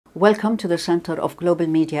Welcome to the Center of Global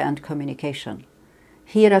Media and Communication.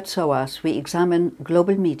 Here at SOAS, we examine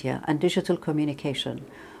global media and digital communication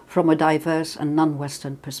from a diverse and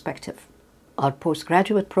non-Western perspective. Our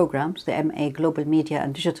postgraduate programs, the MA Global Media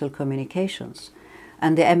and Digital Communications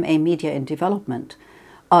and the MA Media in Development,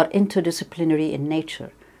 are interdisciplinary in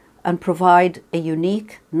nature and provide a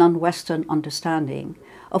unique non-Western understanding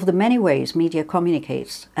of the many ways media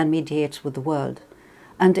communicates and mediates with the world,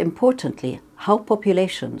 and importantly, how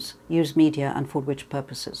populations use media and for which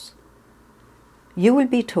purposes. You will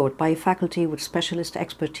be taught by a faculty with specialist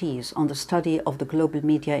expertise on the study of the global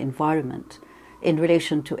media environment in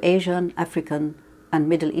relation to Asian, African, and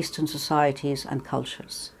Middle Eastern societies and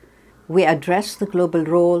cultures. We address the global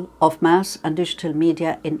role of mass and digital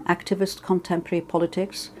media in activist contemporary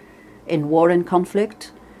politics, in war and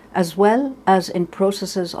conflict, as well as in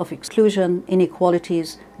processes of exclusion,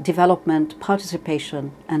 inequalities, development,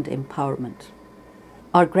 participation, and empowerment.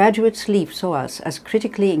 Our graduates leave SOAS as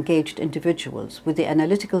critically engaged individuals with the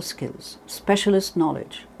analytical skills, specialist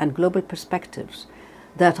knowledge, and global perspectives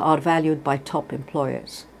that are valued by top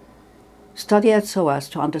employers. Study at SOAS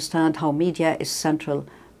to understand how media is central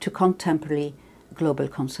to contemporary global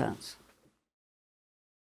concerns.